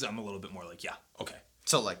 2-game leads, I'm a little bit more like, yeah, okay.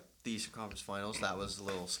 So, like, the Eastern Conference Finals, that was a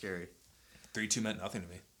little scary. 3-2 meant nothing to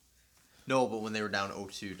me. No, but when they were down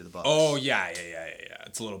 0-2 to the Bucks. Oh, yeah.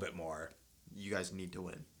 It's a little bit more. You guys need to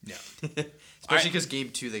win. Yeah. Especially because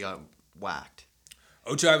game 2 they got whacked.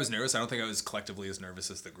 0-2, I was nervous. I don't think I was collectively as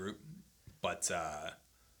nervous as the group. But I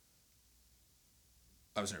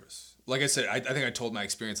was nervous. Like I said, I think I told my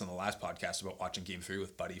experience on the last podcast about watching game 3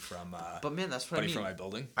 with Buddy from But man, that's what Buddy I mean. from my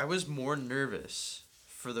building. I was more nervous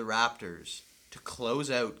for the Raptors to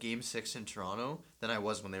close out game 6 in Toronto than I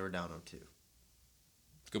was when they were down 0-2.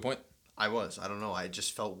 Good point. I was. I don't know. I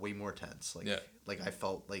just felt way more tense. Like I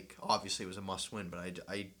felt like obviously it was a must win, but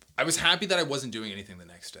I was happy that I wasn't doing anything the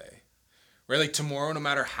next day. Right? Like tomorrow, no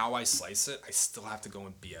matter how I slice it, I still have to go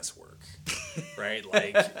and BS work. Right?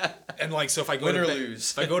 Like, and like, so if I go to bed,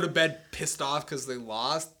 lose. if I go to bed pissed off because they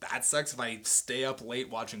lost, that sucks. If I stay up late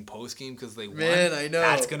watching post game because they won, I know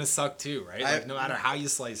that's gonna suck too, right? Like, no matter how you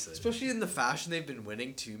slice it, especially in the fashion they've been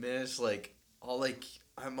winning too, man. It's like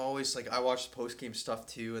I'm always like I watch post game stuff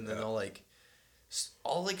too, and then I'll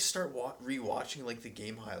start rewatching like the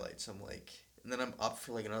game highlights. I'm like. And then I'm up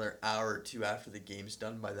for like another hour or 2 after the game's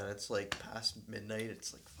done. By then it's like past midnight.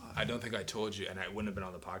 It's like, fuck. I don't think I told you, and I wouldn't have been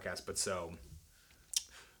on the podcast, but so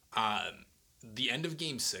the end of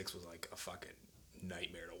Game 6 was like a fucking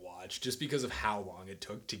nightmare to watch just because of how long it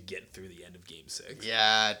took to get through the end of Game 6.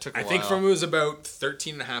 Yeah, it took a while. I think from it was about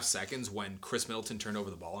 13 and a half seconds when Chris Middleton turned over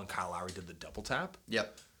the ball and Kyle Lowry did the double tap.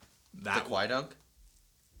 Yep. That the Kawhi dunk?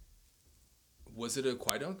 Was it a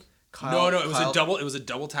Kawhi dunk? Kyle, No, it was a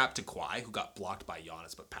double tap to Kawhi, who got blocked by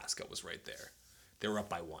Giannis, but Pascal was right there. They were up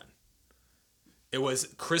by 1. It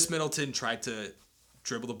was Chris Middleton tried to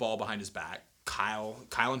dribble the ball behind his back. Kyle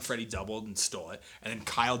and Freddie doubled and stole it, and then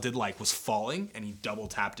Kyle was falling and he double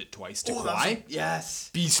tapped it twice to Kawhi. Yes.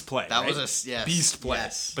 Beast play. That right? was a beast play.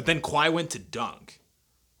 Yes. But then Kawhi went to dunk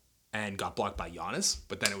and got blocked by Giannis,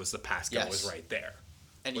 but then it was the Pascal was right there.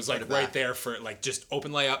 And it was he like put it right back. there for like just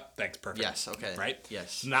open layup. Thanks, perfect. Yes, okay. Right?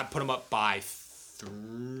 Yes. And that put him up by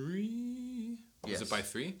 3. Was Yes. it by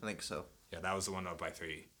 3? I think so. Yeah, that was the one up by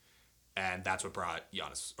 3. And that's what brought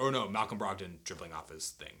Giannis. Or no, Malcolm Brogdon dribbling off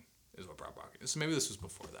his thing is what brought Brogdon. So maybe this was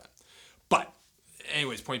before that. But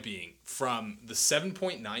anyways, point being, from the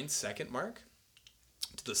 7.9 second mark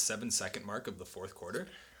to the 7 second mark of the fourth quarter,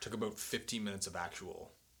 took about 15 minutes of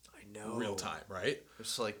actual real time, right?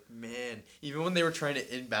 It's like, man, even when they were trying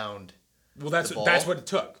to inbound. Well, that's what it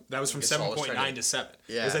took. That was from 7.9 to 7.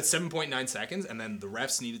 Yeah. It was at 7.9 seconds, and then the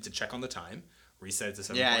refs needed to check on the time, reset it to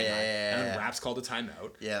 7.9, Yeah. and then Raps called a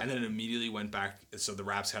timeout, Yeah. and then it immediately went back. So the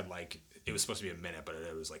Raps had it was supposed to be a minute, but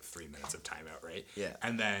it was like 3 minutes of timeout, right? Yeah.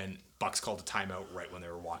 And then Bucks called a timeout right when they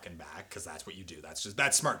were walking back, because that's what you do.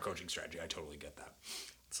 That's smart coaching strategy. I totally get that.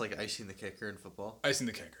 It's like icing the kicker in football. Icing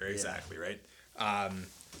the kicker, exactly, right?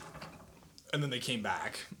 And then they came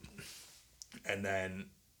back, and then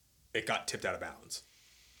it got tipped out of bounds.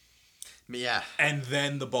 Yeah. And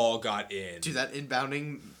then the ball got in. Dude, that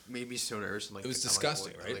inbounding made me so nervous. I'm like, It was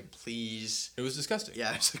disgusting, right? Like, please. It was disgusting.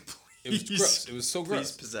 Yeah, I was like, please. It was gross. It was so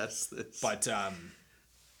gross. Please possess this. But, I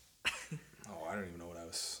don't even know what I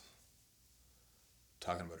was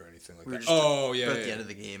talking about or anything like that. At the end of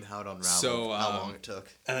the game, how it unraveled, So, how long it took.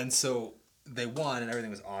 And then so they won and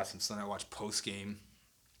everything was awesome. So then I watched post game.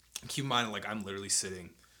 Keep in mind, like, I'm literally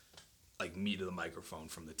sitting, like, me to the microphone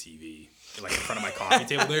from the TV, like, in front of my coffee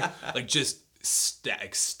table there, like, just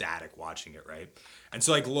ecstatic watching it, right? And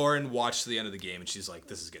so, like, Lauren watched the end of the game and she's like,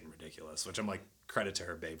 this is getting ridiculous, which I'm like, credit to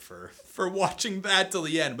her, babe, for watching that till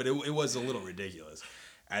the end, but it was a little ridiculous.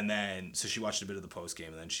 And then, so she watched a bit of the post game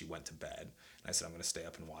and then she went to bed. And I said, I'm going to stay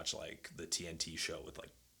up and watch, like, the TNT show with,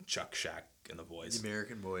 like, Chuck, Shaq, and the boys. The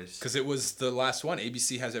American boys. Because it was the last one.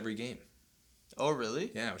 ABC has every game. Oh,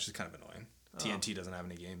 really? Yeah, which is kind of annoying. TNT doesn't have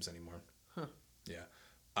any games anymore. Huh. Yeah.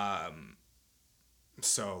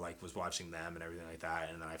 So, like, was watching them and everything like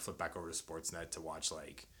that, and then I flipped back over to Sportsnet to watch,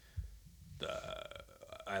 like,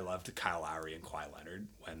 I loved Kyle Lowry and Kawhi Leonard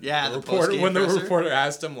when the reporter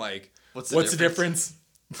asked him, like, what's the difference?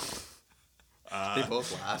 They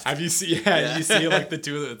both laughed. Have you seen? Yeah, you see, like, the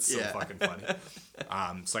two of them. It's so fucking funny.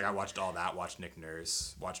 So, like, I watched all that. Watched Nick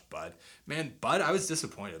Nurse. Watched Bud. Man, Bud, I was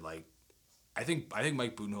disappointed. Like, I think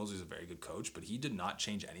Mike Budenholzer is a very good coach, but he did not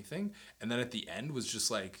change anything. And then at the end was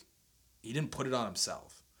just like, he didn't put it on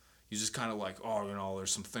himself. He's just kind of like, oh,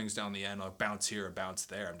 there's some things down the end, like bounce here, a bounce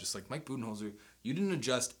there. I'm just like, Mike Budenholzer, you didn't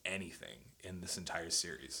adjust anything in this entire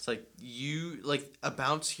series. It's like a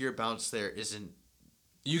bounce here, bounce there isn't.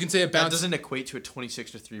 You can say a bounce. That doesn't equate to a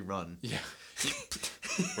 26-3 run. Yeah.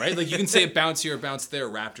 Right? Like, you can say a bounce here, a bounce there,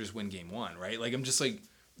 Raptors win game 1, right? Like, I'm just like,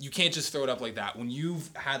 you can't just throw it up like that. When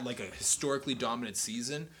you've had, like, a historically dominant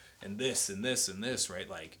season and this and this and this, right?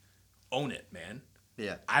 Like, own it, man.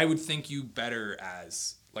 Yeah. I would think you better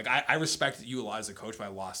as, like, I respect you a lot as a coach, but I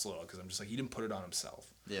lost a little because I'm just like, he didn't put it on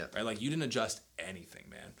himself. Yeah. Right? Like, you didn't adjust anything,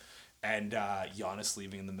 man. And Giannis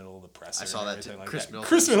leaving in the middle of the presser. I saw that too. Like Chris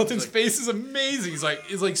Middleton's face is amazing. He's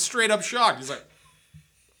like straight up shocked. He's like,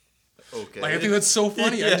 okay. Like, I think that's so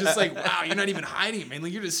funny. Yeah. I'm just like, wow, you're not even hiding it, man.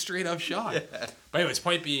 Like, you're just straight up shocked. Yeah. But anyways,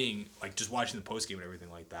 point being, like, just watching the post game and everything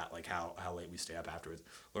like that, like how late we stay up afterwards.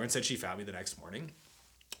 Lauren said she found me the next morning,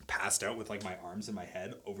 passed out with, like, my arms in my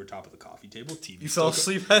head over top of the coffee table. TV. You fell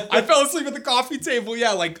asleep? I fell asleep at the coffee table.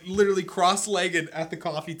 Yeah, like, literally cross-legged at the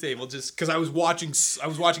coffee table, just because I was watching it so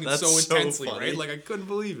intensely, funny. right? Like, I couldn't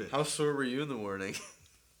believe it. How sore were you in the morning?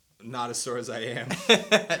 Not as sore as I am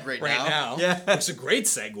right now. Yeah. Which is a great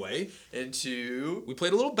segue into. We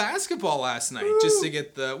played a little basketball last night. Woo! Just to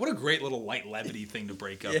get what a great little light levity thing to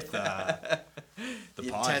break up the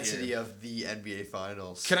pod intensity here. of the NBA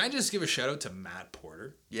Finals. Can I just give a shout out to Matt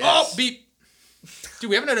Porter? Yes. Oh, beep.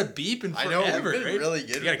 Dude, we haven't had a beep in forever. I know, we've been right? really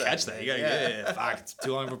good. You gotta catch that. You gotta get it. Fuck, it's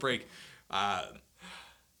too long of a break.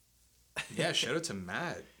 Yeah, shout out to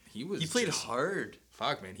Matt. He played hard.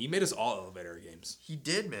 Fuck, man. He made us all elevator games. He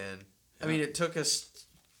did, man. Yeah. I mean, it took us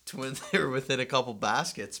to when they were within a couple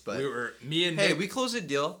baskets. But we closed the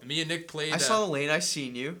deal. Me and Nick played. I saw the lane. I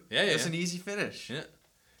seen you. Yeah. It was an easy finish. Yeah.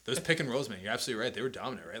 Those pick and rolls, man. You're absolutely right. They were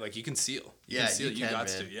dominant, right? Like you can seal. You can seal. You got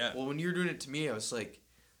to. Yeah. Well, when you were doing it to me, I was like,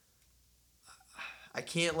 I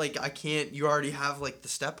can't. You already have like the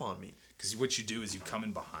step on me. Because what you do is you come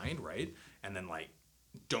in behind, right, and then like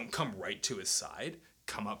don't come right to his side.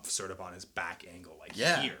 Come up sort of on his back angle, like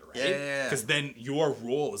here, right? Yeah. Because then your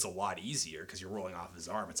roll is a lot easier because you're rolling off his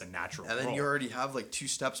arm. It's a natural roll. And then you already have like 2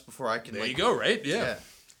 steps before I can. There you go, right? Yeah.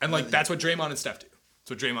 And like then, that's what Draymond and Steph do.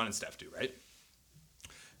 That's what Draymond and Steph do, right?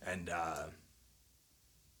 And but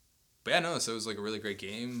yeah, no. So it was like a really great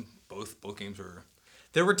game. Both games were.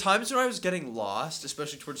 There were times when I was getting lost,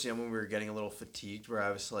 especially towards the end when we were getting a little fatigued, where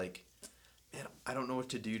I was like, man, I don't know what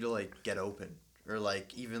to do to like get open or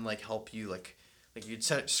like even like help you like you'd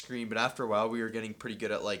set a screen, but after a while we were getting pretty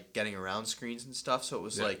good at like getting around screens and stuff. So it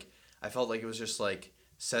was like I felt like it was just like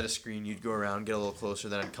set a screen, you'd go around, get a little closer,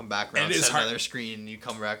 then I'd come back around, set another screen, you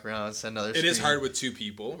come back around, set another screen. It is hard with 2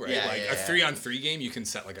 people, right? Yeah, like a 3-on-3 game, you can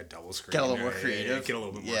set like a double screen. Get a little more creative. Get a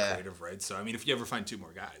little bit more creative, right? So I mean, if you ever find 2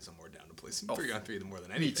 more guys, I'm more down to play some 3-on-3 more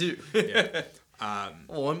than anything. Me too. Yeah.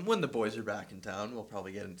 Well, when the boys are back in town, we'll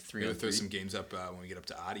probably get in 3-on-3. We'll throw some games up when we get up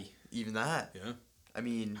to Adi. Even that. Yeah. I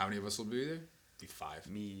mean, how many of us will be there? Be 5.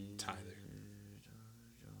 Me, Tyler.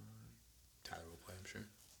 Tyler will play, I'm sure.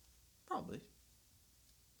 Probably.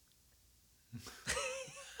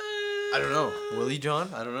 I don't know. Will he, John?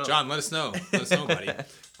 I don't know. John, let us know. Let us know, buddy. But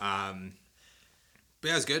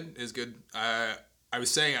yeah, it was good. It was good. I was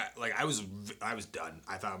saying, like, I was done.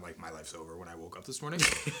 I thought, like, my life's over when I woke up this morning.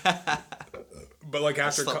 But, like,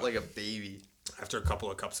 after... I slept like a baby. After a couple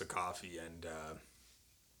of cups of coffee and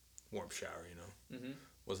warm shower, you know. Mm-hmm.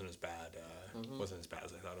 Wasn't as bad. Wasn't as bad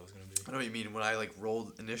as I thought it was going to be. I know what you mean. When I, like,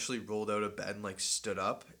 initially rolled out of bed and, like, stood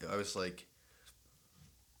up, I was, like...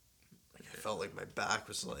 I felt like my back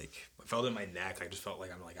was, like... I felt in my neck. I just felt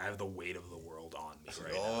like I have the weight of the world on me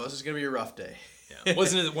right now. This is going to be a rough day. Yeah.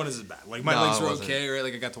 Wasn't as bad. Like, my legs were okay, right?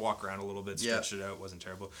 Like, I got to walk around a little bit, stretch it out. It wasn't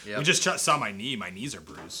terrible. Yep. We just saw my knee. My knees are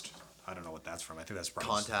bruised. I don't know what that's from. I think that's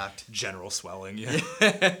probably contact. General swelling, yeah.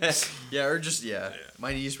 Yeah, or just,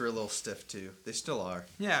 my knees were a little stiff, too. They still are.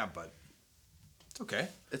 Yeah, but it's okay.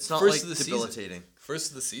 It's not, like, debilitating. Season. First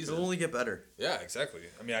of the season. It'll only get better. Yeah, exactly.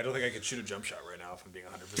 I mean, I don't think I could shoot a jump shot right now, if I'm being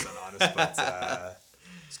 100% honest, but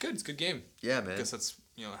it's good. It's a good game. Yeah, man. I guess that's,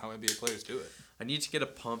 how NBA players do it. I need to get a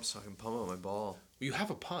pump so I can pump out my ball. Well, you have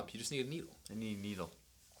a pump. You just need a needle. I need a needle.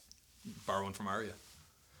 Borrow one from Arya.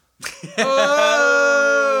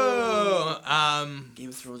 Game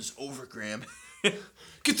of Thrones is over, Graham.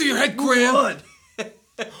 Get through your head, Graham.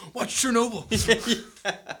 Watch Chernobyl.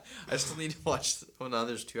 Yeah. I still need to watch. Now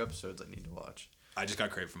there's 2 episodes I need to watch. I just got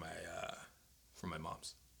credit from my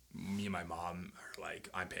mom's. Me and my mom are like,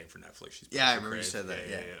 I'm paying for Netflix. She's paying I for remember you Crave. said that.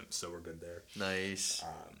 Yeah. So we're good there. Nice.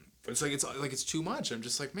 But it's too much. I'm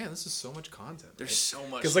just like, man, this is so much content. There's so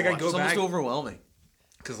much. Because like I go it's back, almost overwhelming.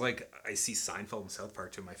 Because like I see Seinfeld and South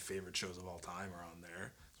Park, 2 of my favorite shows of all time, are on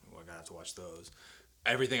there. So I'm gonna have to watch those.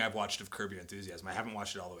 Everything I've watched of Curb Your Enthusiasm, I haven't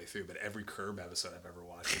watched it all the way through, but every Curb episode I've ever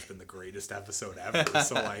watched has been the greatest episode ever.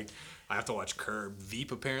 So like, I have to watch Curb.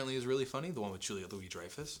 Veep apparently is really funny. The one with Julia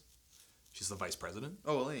Louis-Dreyfus. She's the vice president.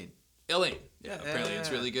 Oh, Elaine. Yeah, apparently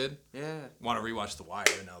it's really good. Yeah. Want to rewatch The Wire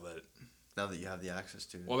now that you have the access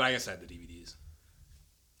to it. Well, but I guess I have the DVDs.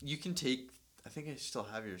 You can take. I think I still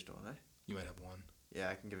have yours, don't I? You might have one. Yeah,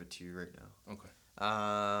 I can give it to you right now. Okay.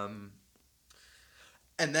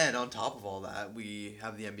 And then on top of all that, we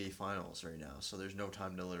have the NBA Finals right now, so there's no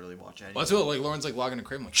time to literally watch anything. Well, that's what, like, Lauren's like logging in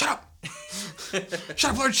crib. I'm like, shut up!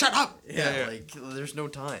 Shut up, Lauren, shut up! Yeah, like, there's no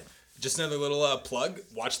time. Just another little plug.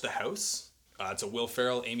 Watch The House. It's a Will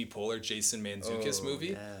Ferrell, Amy Poehler, Jason Mantzoukas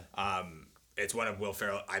movie. Yeah. It's one of Will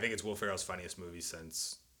Ferrell. I think it's Will Ferrell's funniest movie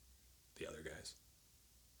since The Other Guys.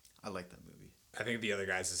 I like that movie. I think The Other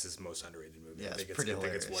Guys is his most underrated movie. Yeah, I think it's pretty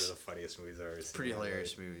hilarious. I think it's one of the funniest movies I've ever seen. Pretty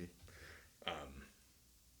hilarious movie.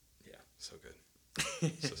 Yeah, so good.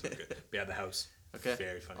 so good. But yeah, The House. Okay.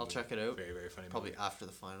 Very funny. I'll check it out. Very, very funny. Probably movie. after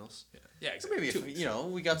the finals. Yeah, exactly. Maybe if,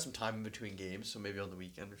 we got some time in between games, so maybe on the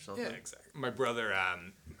weekend or something. Yeah, exactly. My brother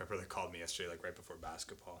called me yesterday, like right before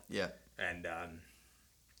basketball. Yeah. And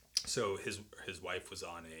so his wife was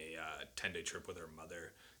on a 10-day trip with her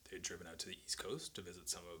mother. They had driven out to the East Coast to visit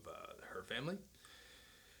some of her family.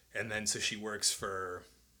 And then so she works for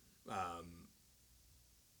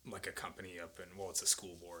like a company it's a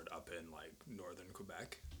school board up in like northern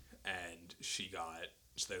Quebec. And so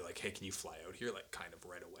they're like, hey, can you fly out here like kind of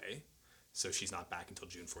right away? So she's not back until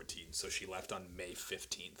June 14th. So she left on May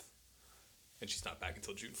 15th and she's not back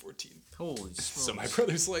until June 14th. Holy smokes. So my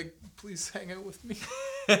brother's like, please hang out with me.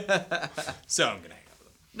 So I'm gonna hang out with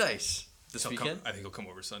him. Nice. This weekend? I think he'll come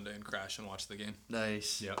over Sunday and crash and watch the game.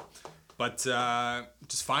 Nice. Yep. But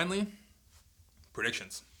just finally,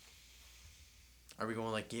 predictions. Are we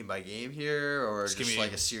going like game by game here, or just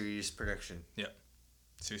like a series prediction? Yep.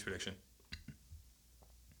 Series prediction.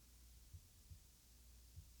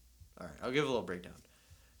 All right, I'll give a little breakdown.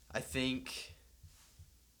 I think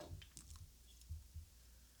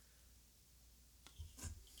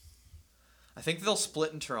they'll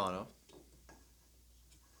split in Toronto.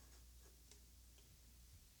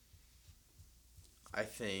 I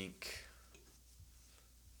think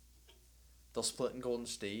they'll split in Golden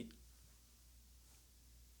State.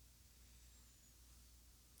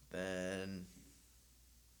 Then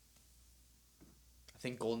I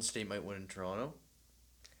think Golden State might win in Toronto,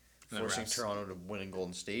 forcing Toronto to win in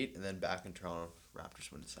Golden State, and then back in Toronto,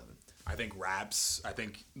 Raptors win in 7. I think Raps. I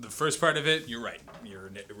think the first part of it, you're right. You're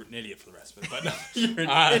an idiot for the rest of it, but no. You're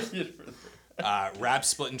an idiot for the rest. Raps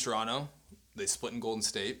split in Toronto. They split in Golden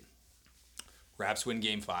State. Raps win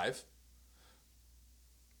Game 5.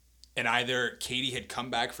 And either Katie had come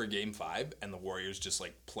back for Game 5 and the Warriors just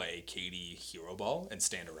like play Katie hero ball and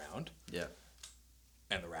stand around. Yeah.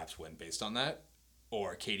 And the Raps win based on that.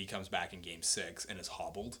 Or Katie comes back in Game 6 and is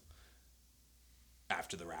hobbled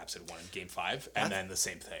after the Raps had won in Game 5. And then the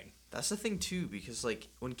same thing. That's the thing too, because like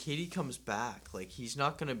when Katie comes back, like he's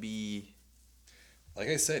not going to be... Like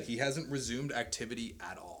I said, he hasn't resumed activity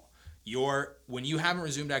at all. When you haven't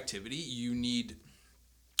resumed activity, you need...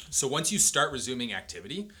 So once you start resuming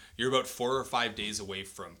activity, you're about 4 or 5 days away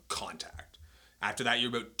from contact. After that, you're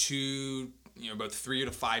about 3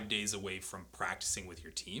 to 5 days away from practicing with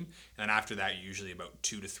your team. And then after that, you're usually about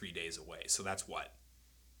 2 to 3 days away. So that's what?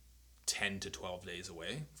 10 to 12 days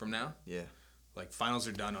away from now? Yeah. Like finals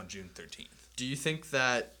are done on June 13th. Do you think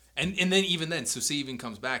that... And then even then, so say even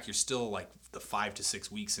comes back, you're still like the 5 to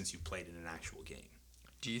 6 weeks since you played in an actual game.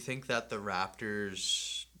 Do you think that the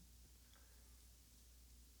Raptors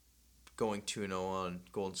going 2-0 on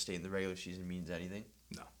Golden State in the regular season means anything?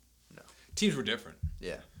 No. No. Teams were different.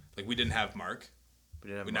 Yeah. Like we didn't have Mark.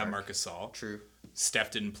 We didn't have Marc Gasol. True.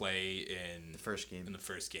 Steph didn't play in the first game.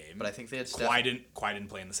 But I think they had Steph. Kawhi didn't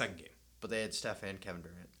play in the second game. But they had Steph and Kevin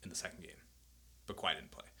Durant in the second game. But Kawhi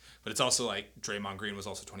didn't play. But it's also like Draymond Green was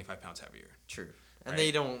also 25 pounds heavier. True. And right?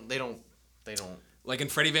 they don't. Like,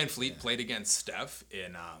 and Freddie VanVleet played against Steph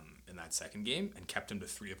in that second game and kept him to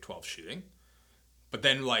 3 of 12 shooting. But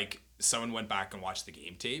then, like, someone went back and watched the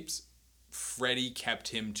game tapes. Freddie kept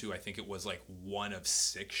him to, I think it was, like, 1 of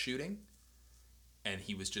 6 shooting. And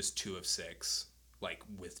he was just 2 of 6, like,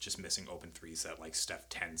 with just missing open threes that, like, Steph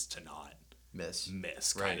tends to not miss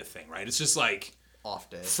kind of thing, right? It's just, like...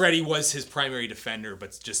 Off day. Freddie was his primary defender,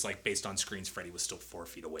 but just like based on screens, Freddie was still 4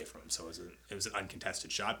 feet away from him, so it was an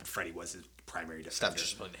uncontested shot. But Freddie was his primary defender.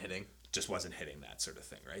 Steph just wasn't hitting that sort of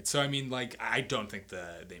thing, right? So I mean, like I don't think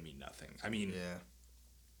they mean nothing. I mean, yeah,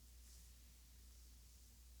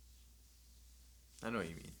 I know what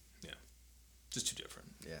you mean. Yeah, just too different.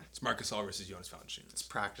 Yeah, it's Marc Gasol versus Jonas Valanciunas. It's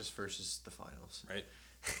practice versus the finals, right?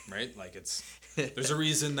 Right? Like there's a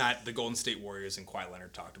reason that the Golden State Warriors and Kawhi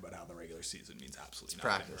Leonard talked about how the regular season means absolutely nothing,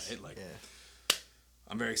 practice. Right? Like, yeah.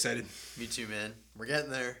 I'm very excited. Me too, man. We're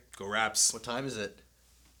getting there. Go Raps. What time is it?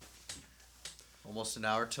 Almost an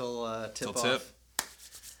hour till tip off.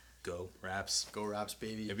 Go Raps. Go Raps,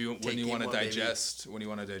 baby. Maybe when do you want to digest? When do you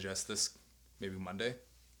want to digest this? Maybe Monday.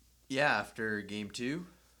 Yeah, after game 2.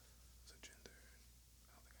 Is it June 3rd?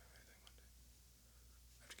 I don't think I have anything Monday.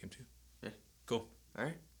 After game 2. Yeah. Cool. All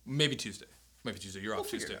right. Maybe Tuesday. You're off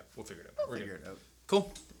Tuesday. We'll figure it out. We'll figure it out.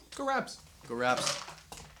 Cool. Go Raps. Go Raps.